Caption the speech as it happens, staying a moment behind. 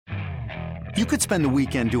You could spend the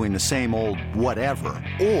weekend doing the same old whatever,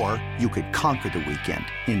 or you could conquer the weekend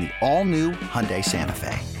in the all-new Hyundai Santa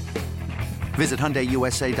Fe. Visit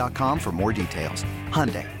HyundaiUSA.com for more details.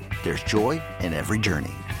 Hyundai, there's joy in every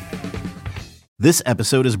journey. This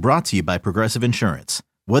episode is brought to you by Progressive Insurance.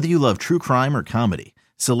 Whether you love true crime or comedy,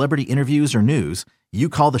 celebrity interviews or news, you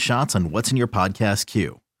call the shots on what's in your podcast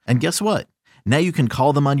queue. And guess what? Now you can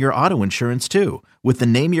call them on your auto insurance too with the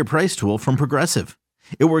Name Your Price tool from Progressive.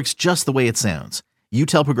 It works just the way it sounds. You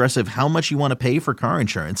tell Progressive how much you want to pay for car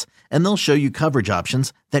insurance, and they'll show you coverage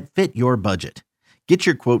options that fit your budget. Get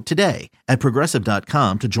your quote today at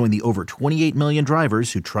Progressive.com to join the over 28 million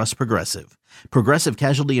drivers who trust Progressive. Progressive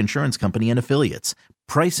Casualty Insurance Company and Affiliates.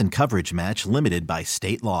 Price and coverage match limited by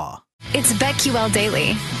state law. It's BetQL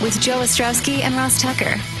Daily with Joe Ostrowski and Ross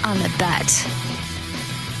Tucker on The Bet.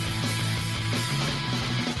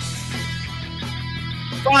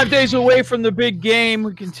 5 days away from the big game.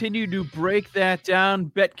 We continue to break that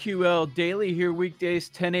down. BetQL Daily here weekdays,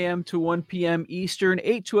 10 a.m. to 1 p.m. Eastern,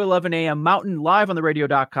 8 to 11 a.m. Mountain, live on the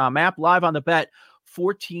radio.com app, live on the Bet,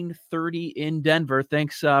 1430 in Denver.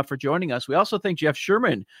 Thanks for joining us. We also thank Jeff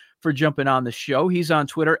Sherman for jumping on the show. He's on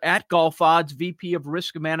Twitter at Golf Odds, VP of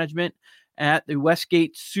Risk Management at the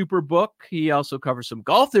Westgate Superbook. He also covers some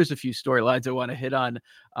golf. There's a few storylines I want to hit on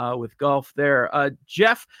with golf there.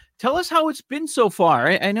 Jeff, tell us how it's been so far.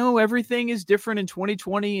 I know everything is different in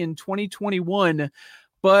 2020 and 2021,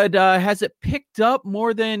 but has it picked up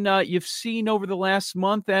more than you've seen over the last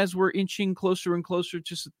month as we're inching closer and closer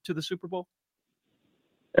to the Super Bowl?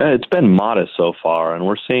 It's been modest so far, and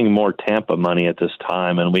we're seeing more Tampa money at this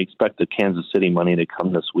time, and we expect the Kansas City money to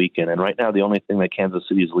come this weekend. And right now, the only thing that Kansas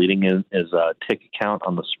City is leading in is a ticket count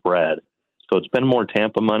on the spread. So it's been more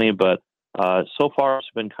Tampa money, but so far it's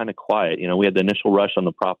been kind of quiet. You know, we had the initial rush on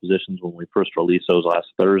the propositions when we first released those last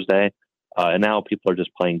Thursday, and now people are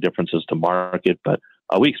just playing differences to market. But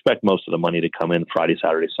we expect most of the money to come in Friday,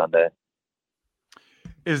 Saturday, Sunday.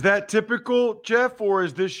 Is that typical, Jeff, or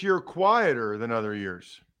is this year quieter than other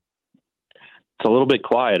years? It's a little bit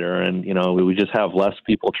quieter, and, you know, we just have less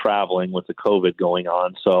people traveling with the COVID going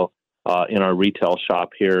on. So in our retail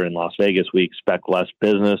shop here in Las Vegas, we expect less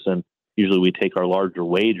business, and usually we take our larger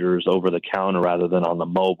wagers over the counter rather than on the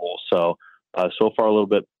mobile. So far a little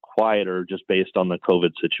bit quieter just based on the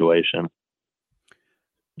COVID situation.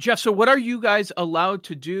 Jeff, so what are you guys allowed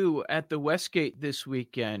to do at the Westgate this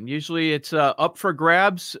weekend? Usually it's up for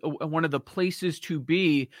grabs, one of the places to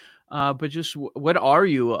be, but just what are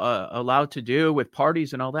you allowed to do with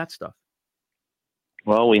parties and all that stuff?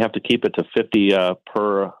 Well, we have to keep it to 50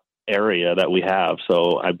 per area that we have.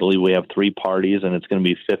 So I believe we have 3 parties, and it's going to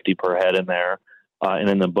be 50 per head in there. And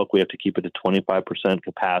in the book, we have to keep it to 25%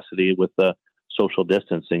 capacity with the social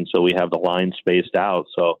distancing. So we have the line spaced out.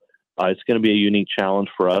 So it's going to be a unique challenge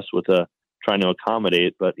for us with trying to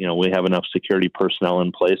accommodate, but, you know, we have enough security personnel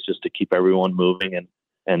in place just to keep everyone moving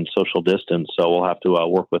and social distance. So we'll have to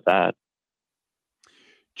work with that.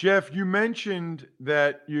 Jeff, you mentioned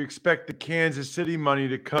that you expect the Kansas City money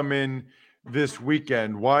to come in this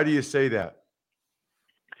weekend. Why do you say that?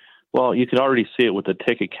 Well, you can already see it with the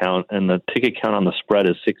ticket count, and the ticket count on the spread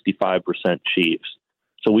is 65% Chiefs.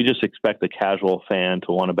 So we just expect the casual fan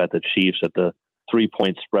to want to bet the Chiefs at the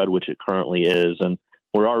 3-point spread, which it currently is. And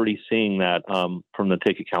we're already seeing that from the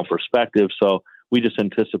ticket count perspective. So we just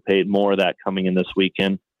anticipate more of that coming in this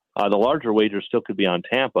weekend. The larger wagers still could be on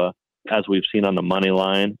Tampa, as we've seen on the money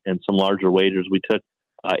line, and some larger wagers. We took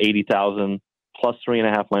 80,000 plus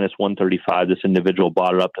 3.5 minus 135. This individual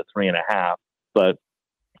bought it up to 3.5. But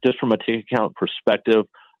just from a ticket count perspective,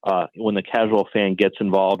 when the casual fan gets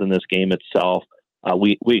involved in this game itself,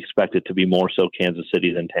 we expect it to be more so Kansas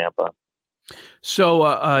City than Tampa.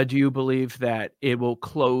 So do you believe that it will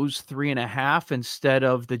close 3.5 instead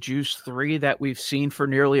of the juice 3 that we've seen for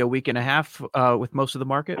nearly a week and a half with most of the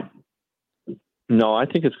market? No, I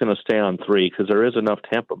think it's going to stay on 3 because there is enough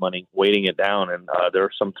Tampa money weighting it down, and there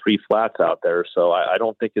are some 3 flats out there. So I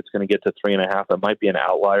don't think it's going to get to 3.5. It might be an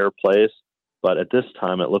outlier place, but at this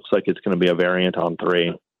time, it looks like it's going to be a variant on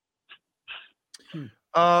 3.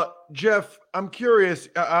 Jeff, I'm curious.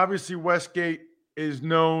 Obviously, Westgate is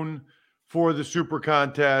known for the Super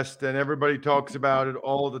Contest, and everybody talks about it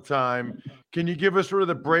all the time. Can you give us sort of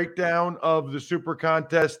the breakdown of the Super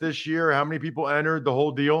Contest this year? How many people entered, the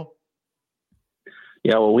whole deal?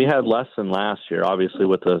 Yeah, well, we had less than last year, obviously,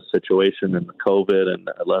 with the situation and the COVID and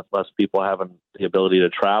less people having the ability to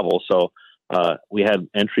travel. So we had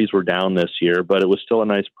entries were down this year, but it was still a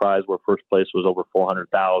nice prize where first place was over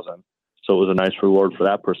 $400,000. So it was a nice reward for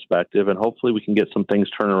that perspective. And hopefully we can get some things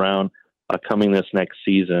turned around coming this next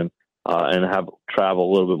season and have travel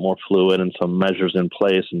a little bit more fluid and some measures in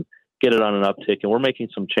place and get it on an uptick. And we're making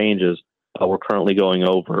some changes we're currently going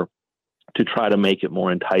over to try to make it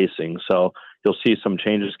more enticing. So you'll see some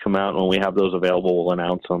changes come out, and when we have those available, we'll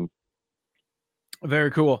announce them.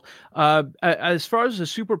 Very cool. As far as the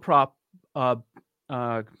Super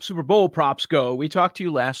Bowl props go, we talked to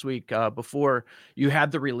you last week before you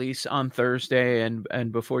had the release on Thursday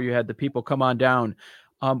and before you had the people come on down.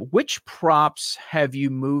 Which props have you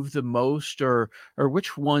moved the most, or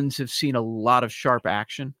which ones have seen a lot of sharp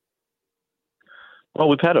action? Well,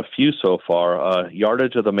 we've had a few so far.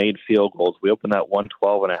 Yardage of the made field goals. We opened at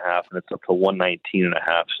 112.5, and it's up to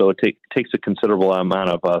 119.5. So it takes a considerable amount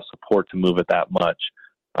of support to move it that much.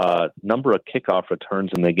 Number of kickoff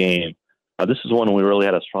returns in the game. This is one we really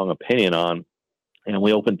had a strong opinion on, and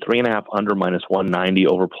we opened 3.5 under -190,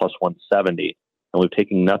 over +170, and we've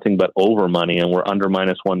taken nothing but over money, and we're under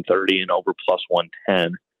 -130 and over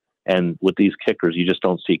 +110. And with these kickers, you just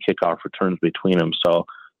don't see kickoff returns between them. So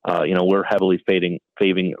we're heavily favoring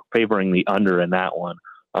the under in that one.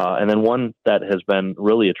 And then one that has been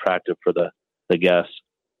really attractive for the guests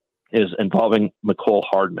is involving Mecole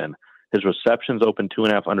Hardman. His receptions open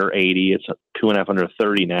 2.5 under 80. It's 2.5 under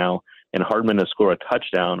 30 now. And Hardman has scored a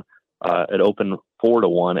touchdown. It opened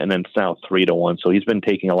 4-1, and then it's now 3-1. So he's been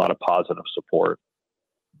taking a lot of positive support.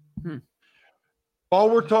 While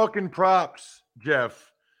we're talking props,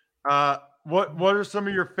 Jeff, what are some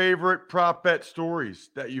of your favorite prop bet stories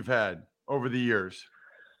that you've had over the years?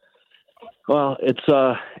 Well,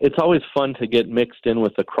 it's always fun to get mixed in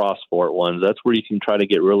with the cross sport ones. That's where you can try to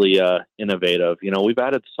get really innovative. We've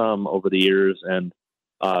added some over the years, and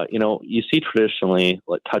you see traditionally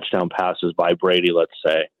like touchdown passes by Brady, let's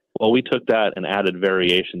say. Well, we took that and added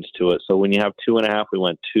variations to it. So when you have 2.5, we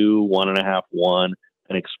went 2, 1.5, 1,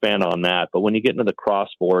 and expand on that. But when you get into the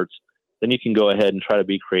cross sports, then you can go ahead and try to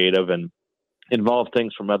be creative and involve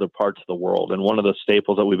things from other parts of the world. And one of the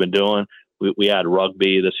staples that we've been doing, we add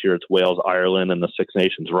rugby. This year it's Wales, Ireland, and the Six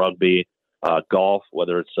Nations rugby. Golf,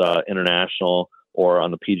 whether it's international or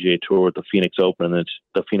on the PGA Tour with the Phoenix Open. And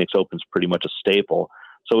the Phoenix Open's pretty much a staple.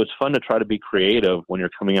 So it's fun to try to be creative when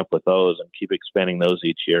you're coming up with those and keep expanding those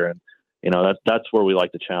each year. And, that's where we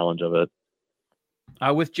like the challenge of it.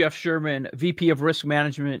 With Jeff Sherman, VP of Risk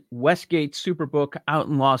Management, Westgate Superbook out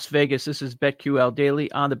in Las Vegas. This is BetQL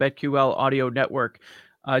Daily on the BetQL Audio Network.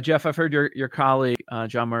 Jeff, I've heard your colleague,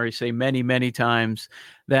 John Murray, say many, many times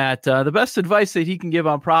that the best advice that he can give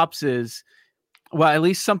on props is, well, at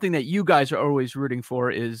least something that you guys are always rooting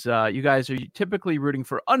for is you guys are typically rooting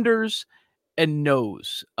for unders and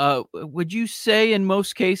no's. Would you say in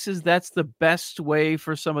most cases that's the best way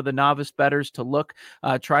for some of the novice bettors to look,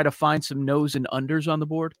 try to find some no's and unders on the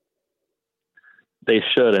board? They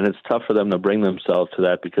should, and it's tough for them to bring themselves to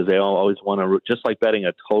that because they always want to, just like betting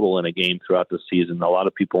a total in a game throughout the season. A lot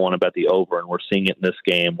of people want to bet the over, and we're seeing it in this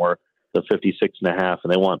game where the 56.5,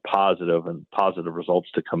 and they want positive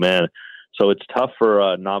results to come in. So it's tough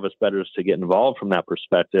for novice bettors to get involved from that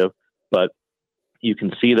perspective, but you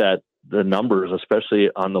can see that the numbers, especially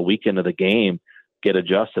on the weekend of the game, get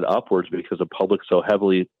adjusted upwards because the public so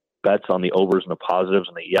heavily bets on the overs and the positives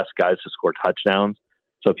and the yes guys to score touchdowns.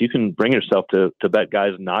 So if you can bring yourself to bet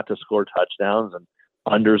guys not to score touchdowns and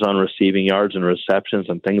unders on receiving yards and receptions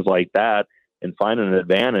and things like that, and find an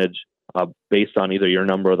advantage based on either your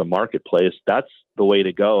number or the marketplace, that's the way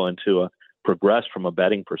to go and to progress from a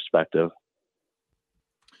betting perspective.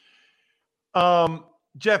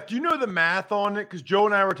 Jeff, do you know the math on it? Because Joe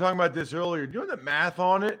and I were talking about this earlier. Do you know the math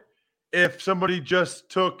on it? If somebody just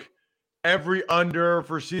took every under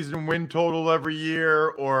for season win total every year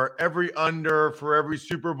or every under for every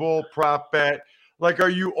Super Bowl prop bet, like, are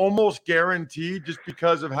you almost guaranteed just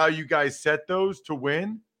because of how you guys set those to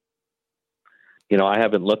win? I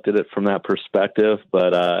haven't looked at it from that perspective,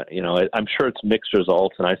 but, I'm sure it's mixed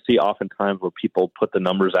results. And I see oftentimes where people put the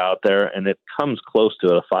numbers out there and it comes close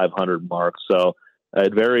to a 500 mark. So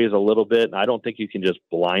it varies a little bit. And I don't think you can just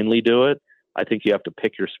blindly do it. I think you have to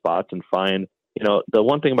pick your spots and find, the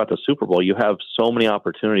one thing about the Super Bowl, you have so many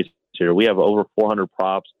opportunities here. We have over 400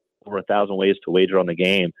 props, over 1,000 ways to wager on the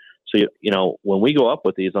game. So, when we go up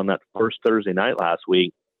with these on that first Thursday night last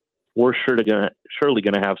week, we're surely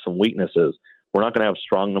going to have some weaknesses. We're not going to have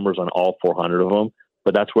strong numbers on all 400 of them,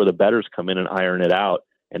 but that's where the bettors come in and iron it out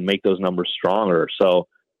and make those numbers stronger. So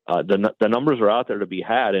the numbers are out there to be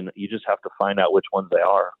had, and you just have to find out which ones they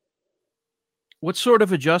are. What sort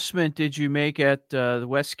of adjustment did you make at the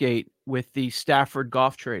Westgate with the Stafford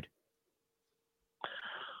Goff trade?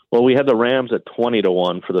 Well, we had the Rams at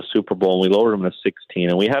 20-1 for the Super Bowl, and we lowered them to 16,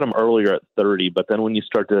 and we had them earlier at 30. But then when you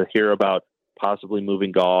start to hear about possibly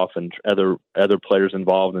moving Goff and other players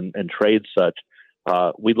involved and trades such,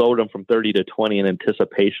 we lowered them from 30 to 20 in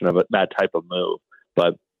anticipation of that type of move.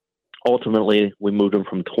 But ultimately, we moved them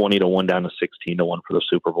from 20 to 1 down to 16 to 1 for the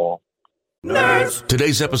Super Bowl. Nerds.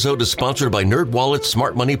 Today's episode is sponsored by NerdWallet's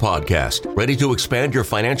Smart Money Podcast. Ready to expand your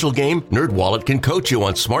financial game? NerdWallet can coach you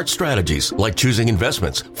on smart strategies like choosing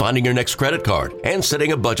investments, finding your next credit card, and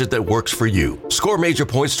setting a budget that works for you. Score major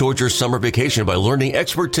points towards your summer vacation by learning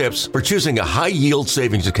expert tips for choosing a high-yield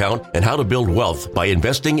savings account and how to build wealth by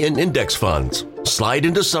investing in index funds. Slide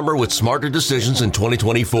into summer with smarter decisions in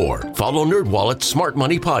 2024. Follow NerdWallet's Smart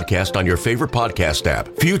Money Podcast on your favorite podcast app.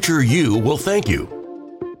 Future you will thank you.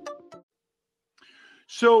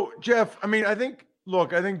 So, Jeff, I mean, I think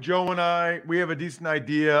Joe and I, we have a decent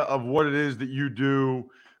idea of what it is that you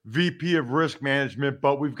do, VP of Risk Management,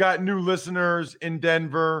 but we've got new listeners in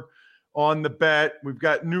Denver on the bet. We've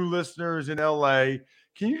got new listeners in LA.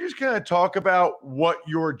 Can you just kind of talk about what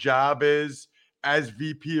your job is as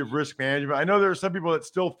VP of Risk Management? I know there are some people that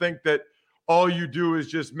still think that all you do is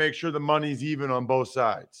just make sure the money's even on both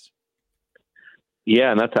sides.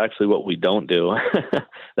 Yeah, and that's actually what we don't do.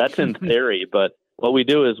 That's in theory, but what we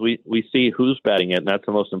do is we see who's betting it, and that's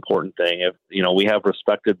the most important thing. If we have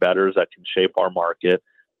respected bettors that can shape our market,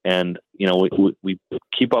 and we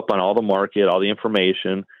keep up on all the market, all the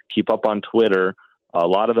information, keep up on Twitter. A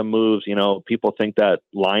lot of the moves, people think that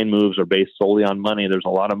line moves are based solely on money. There's a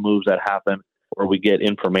lot of moves that happen where we get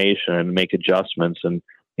information and make adjustments, and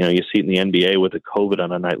you see it in the NBA with the COVID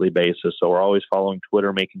on a nightly basis. So we're always following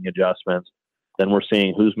Twitter, making adjustments. Then we're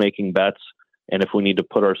seeing who's making bets, and if we need to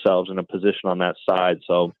put ourselves in a position on that side.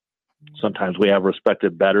 So sometimes we have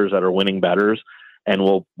respected bettors that are winning bettors, and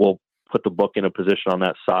we'll put the book in a position on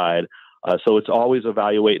that side. So it's always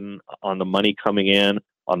evaluating on the money coming in,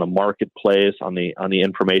 on the marketplace, on the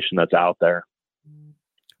information that's out there.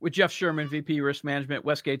 With Jeff Sherman, VP Risk Management,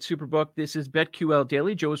 Westgate Superbook. This is BetQL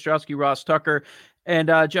Daily. Joe Ostrowski, Ross Tucker. And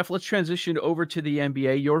Jeff, let's transition over to the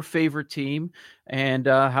NBA, your favorite team. And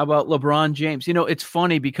how about LeBron James? It's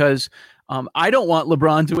funny because I don't want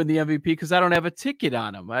LeBron to win the MVP because I don't have a ticket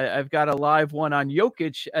on him. I've got a live one on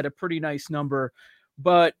Jokic at a pretty nice number.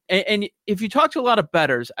 But and if you talk to a lot of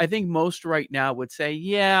bettors, I think most right now would say,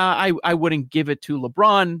 yeah, I wouldn't give it to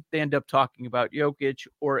LeBron. They end up talking about Jokic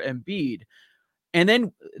or Embiid. And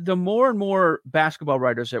then the more and more basketball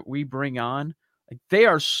writers that we bring on, they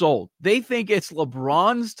are sold. They think it's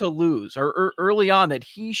LeBron's to lose, or early on that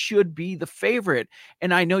he should be the favorite.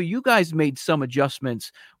 And I know you guys made some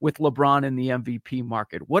adjustments with LeBron in the MVP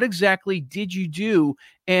market. What exactly did you do?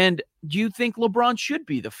 And do you think LeBron should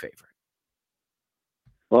be the favorite?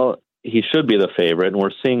 Well, he should be the favorite, and we're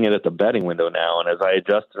seeing it at the betting window now. And as I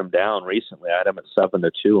adjusted him down recently, I had him at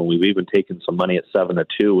 7-2, and we've even taken some money at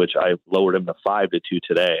 7-2, which I lowered him to 5-2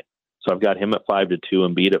 today. So I've got him at 5-2,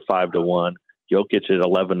 Embiid at 5-1, Jokic at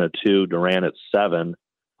 11-2, Durant at 7,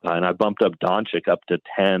 and I bumped up Doncic up to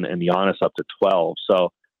 10 and Giannis up to 12.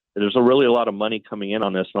 So there's a lot of money coming in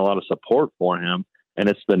on this and a lot of support for him. And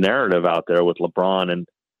it's the narrative out there with LeBron, and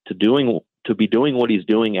to be doing what he's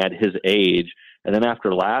doing at his age. And then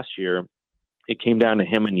after last year, it came down to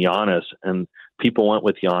him and Giannis, and people went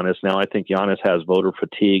with Giannis. Now I think Giannis has voter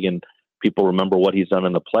fatigue, and people remember what he's done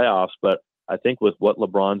in the playoffs. But I think with what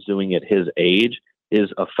LeBron's doing at his age is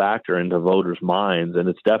a factor into voters' minds, and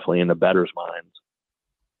it's definitely in the bettors' minds.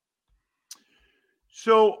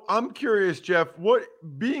 So I'm curious, Jeff, what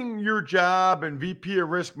being your job and VP of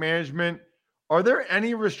Risk Management, are there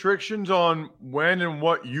any restrictions on when and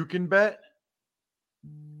what you can bet?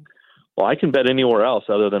 Well, I can bet anywhere else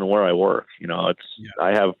other than where I work.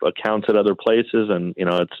 I have accounts at other places, and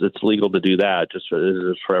it's legal to do that just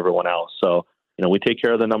for everyone else. So we take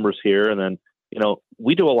care of the numbers here, and then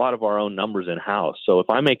we do a lot of our own numbers in house. So if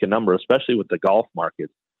I make a number, especially with the golf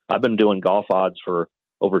market, I've been doing golf odds for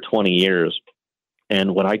over 20 years,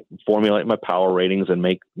 and when I formulate my power ratings and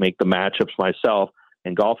make the matchups myself,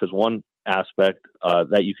 and golf is one aspect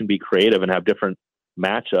that you can be creative and have different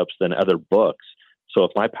matchups than other books. So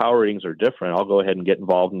if my power ratings are different, I'll go ahead and get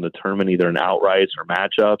involved in the tournament, either in outrights or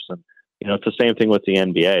matchups. And, it's the same thing with the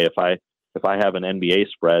NBA. If I have an NBA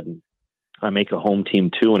spread and I make a home team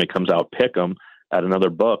 2 and it comes out pick 'em at another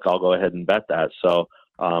book, I'll go ahead and bet that. So,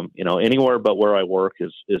 anywhere but where I work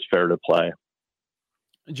is fair to play.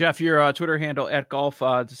 Jeff, your Twitter handle at Golf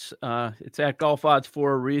Odds, it's at Golf Odds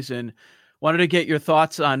for a reason. Wanted to get your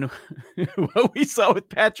thoughts on what we saw with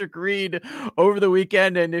Patrick Reed over the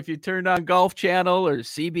weekend. And if you turned on Golf Channel or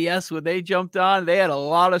CBS when they jumped on, they had a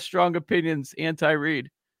lot of strong opinions anti-Reed.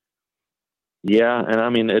 Yeah, and I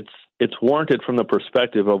mean, it's warranted from the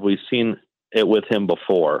perspective of we've seen it with him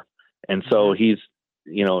before. And so he's,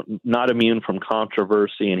 not immune from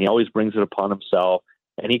controversy, and he always brings it upon himself.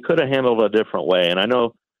 and he could have handled it a different way. And I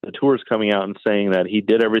know the tour's coming out and saying that he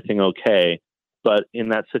did everything okay, but in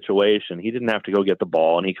that situation, he didn't have to go get the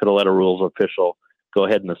ball, and he could have let a rules official go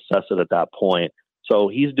ahead and assess it at that point. So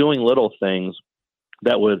he's doing little things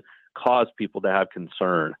that would cause people to have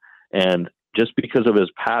concern. And just because of his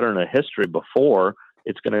pattern of history before,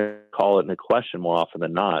 it's going to call it into question more often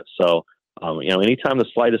than not. So, anytime the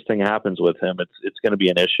slightest thing happens with him, it's going to be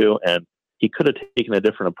an issue. And he could have taken a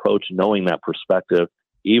different approach knowing that perspective,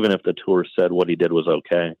 even if the tour said what he did was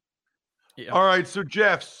okay. Yeah. All right. So,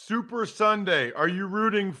 Jeff, Super Sunday, are you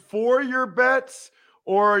rooting for your bets,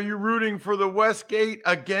 or are you rooting for the Westgate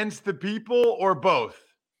against the people, or both?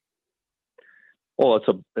 Well,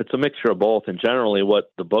 it's a mixture of both, and generally what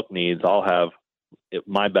the book needs,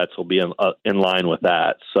 my bets will be in line with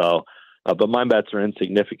that. So, but my bets are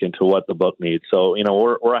insignificant to what the book needs. So,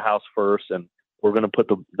 we're a house first, and we're going to put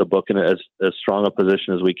the book in as strong a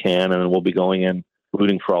position as we can, and we'll be going in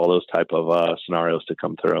rooting for all those type of scenarios to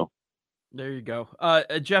come through. There you go.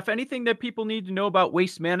 Jeff, anything that people need to know about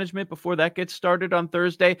waste management before that gets started on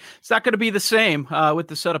Thursday? It's not going to be the same with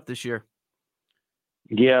the setup this year.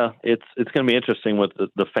 Yeah, it's going to be interesting with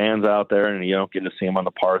the fans out there, and you don't get to see them on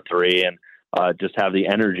the par 3 and just have the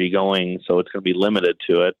energy going. So it's going to be limited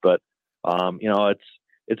to it, but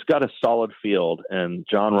it's got a solid field. And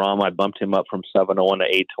John Rahm, I bumped him up from 7-1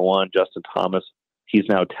 to 8-1. Justin Thomas, he's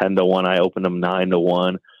now 10-1. I opened him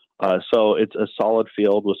 9-1. So it's a solid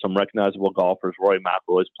field with some recognizable golfers. Rory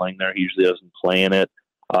McIlroy's playing there. He usually doesn't play in it.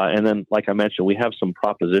 And then, like I mentioned, we have some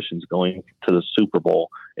propositions going to the Super Bowl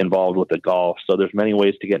involved with the golf. So there's many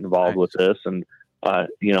ways to get involved with this. And,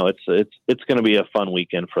 it's going to be a fun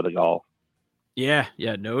weekend for the golf. Yeah,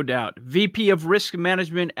 no doubt. VP of Risk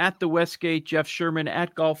Management at the Westgate, Jeff Sherman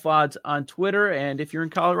at Golf Odds on Twitter. And if you're in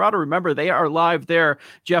Colorado, remember, they are live there.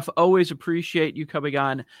 Jeff, always appreciate you coming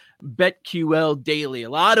on BetQL Daily. A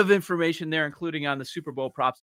lot of information there, including on the Super Bowl props.